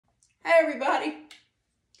Hey everybody!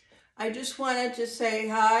 I just wanted to say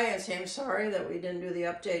hi and say I'm sorry that we didn't do the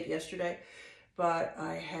update yesterday, but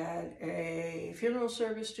I had a funeral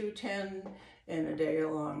service to attend and a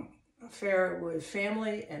day-long affair with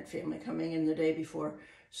family and family coming in the day before,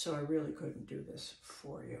 so I really couldn't do this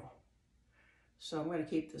for you. So I'm going to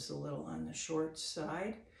keep this a little on the short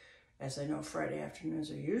side, as I know Friday afternoons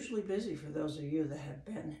are usually busy for those of you that have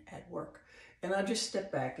been at work. And I'll just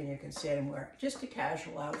step back and you can see I'm wearing just a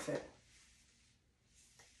casual outfit.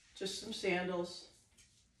 Just some sandals,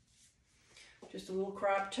 just a little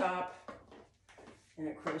crop top, and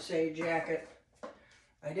a crochet jacket.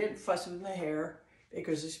 I didn't fuss with my hair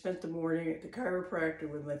because I spent the morning at the chiropractor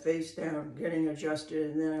with my face down, getting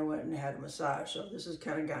adjusted, and then I went and had a massage. So this has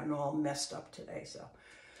kind of gotten all messed up today. So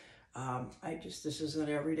this is an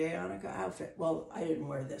everyday Anneke outfit. Well, I didn't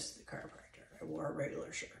wear this to the chiropractor. I wore a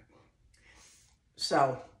regular shirt.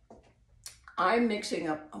 So I'm mixing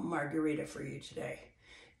up a margarita for you today.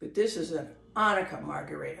 But this is an Anneke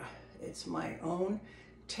margarita. It's my own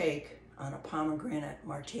take on a pomegranate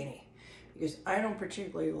martini because I don't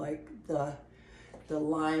particularly like the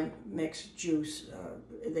lime mixed juice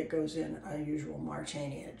that goes in a usual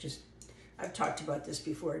martini. I've talked about this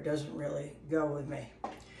before, it doesn't really go with me.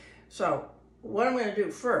 So what I'm going to do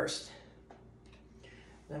first,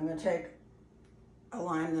 I'm going to take a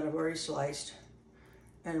lime that I've already sliced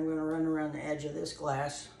and I'm going to run around the edge of this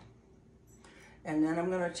glass. And then I'm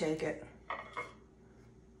going to take it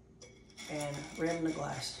and rim the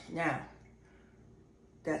glass. Now,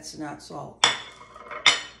 that's not salt.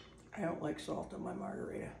 I don't like salt on my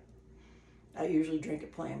margarita. I usually drink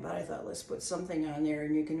it plain, but I thought let's put something on there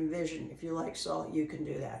and you can envision if you like salt, you can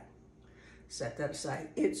do that. Set that aside.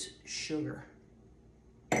 It's sugar.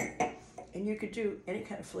 And you could do any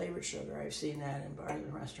kind of flavored sugar. I've seen that in bars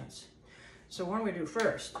and restaurants. So what I'm going to do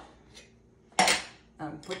first,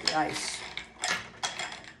 put the ice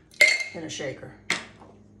in a shaker.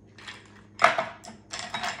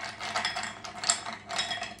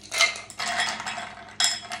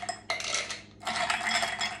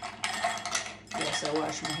 Yes, I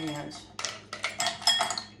wash my hands.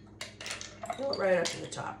 Fill it right up to the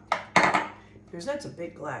top, because that's a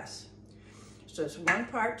big glass. So it's 1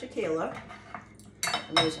 part tequila.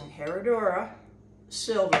 I'm using Herradura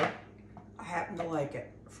silver. I happen to like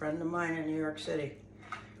it. A friend of mine in New York City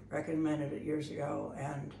recommended it years ago,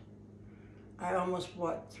 and I almost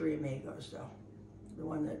bought 3 amigos though. The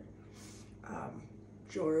one that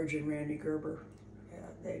George and Randy Gerber,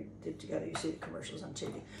 they did together. You see the commercials on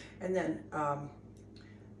TV. And then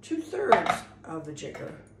 2/3 of the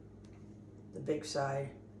jigger, the big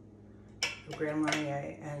side of Grand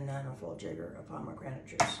Marnier, and then a full jigger of pomegranate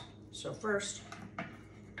juice. So first,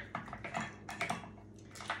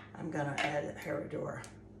 I'm gonna add Herradura.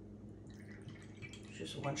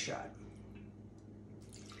 Just 1 shot.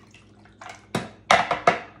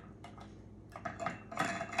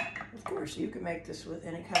 Of course, you can make this with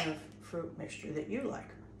any kind of fruit mixture that you like.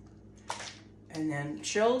 And then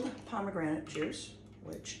chilled pomegranate juice,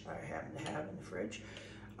 which I happen to have in the fridge.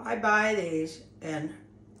 I buy these, and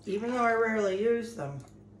even though I rarely use them,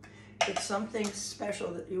 it's something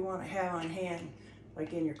special that you want to have on hand,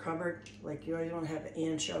 like in your cupboard. Like you always want to have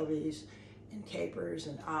anchovies and capers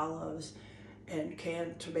and olives and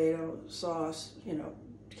canned tomato sauce, you know,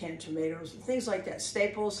 canned tomatoes, and things like that.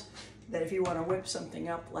 Staples that if you want to whip something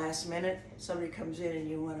up last minute, somebody comes in and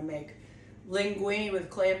you want to make linguine with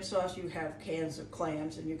clam sauce, you have cans of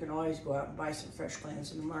clams, and you can always go out and buy some fresh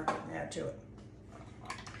clams in the market and add to it.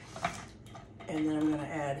 And then I'm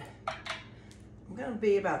going to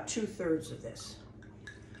be about 2/3 of this,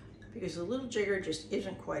 because the little jigger just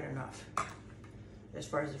isn't quite enough as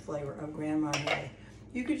far as the flavor of Grand Marnier.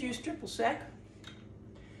 You could use triple sec,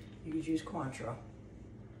 you could use Cointreau,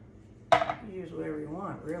 you could use whatever you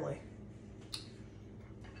want really.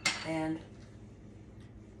 And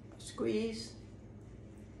a squeeze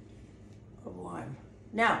of lime.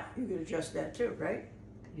 Now, you could adjust that too, right?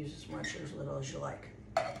 Use as much or as little as you like.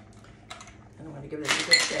 And I'm going to give this a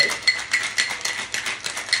good shake.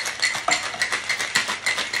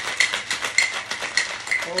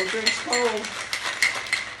 Cold drinks cold.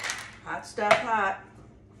 Hot stuff hot.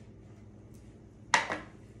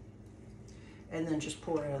 And then just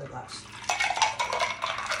pour it into the glass.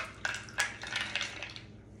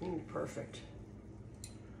 Ooh, perfect.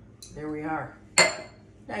 There we are.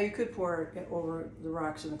 Now you could pour it over the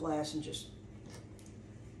rocks in the glass and just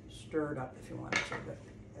stir it up if you wanted to, but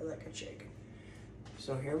I like it shaken.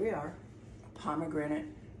 So here we are, a pomegranate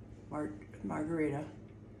margarita,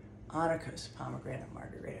 Anneke's pomegranate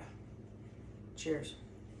margarita. Cheers.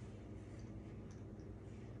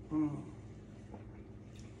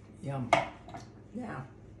 Yum. Now,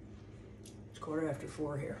 it's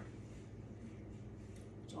 4:15 here.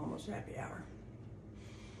 It's almost happy hour.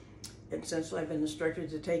 And since I've been instructed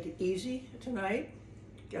to take it easy tonight,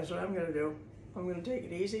 guess what I'm gonna do? I'm gonna take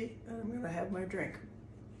it easy and I'm gonna have my drink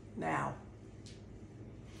now.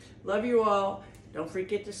 Love you all. Don't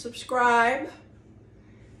forget to subscribe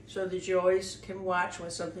so that you always can watch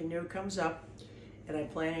when something new comes up. And I'm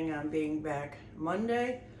planning on being back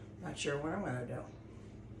Monday. Not sure what I'm gonna do.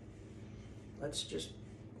 Let's just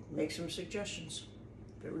make some suggestions.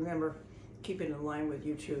 But remember, keep it in line with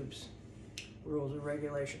YouTube's rules and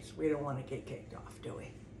regulations. We don't want to get kicked off, do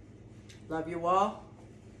we? Love you all.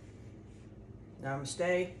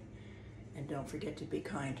 Namaste. And don't forget to be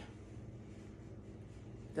kind.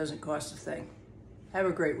 Doesn't cost a thing. Have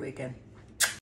a great weekend.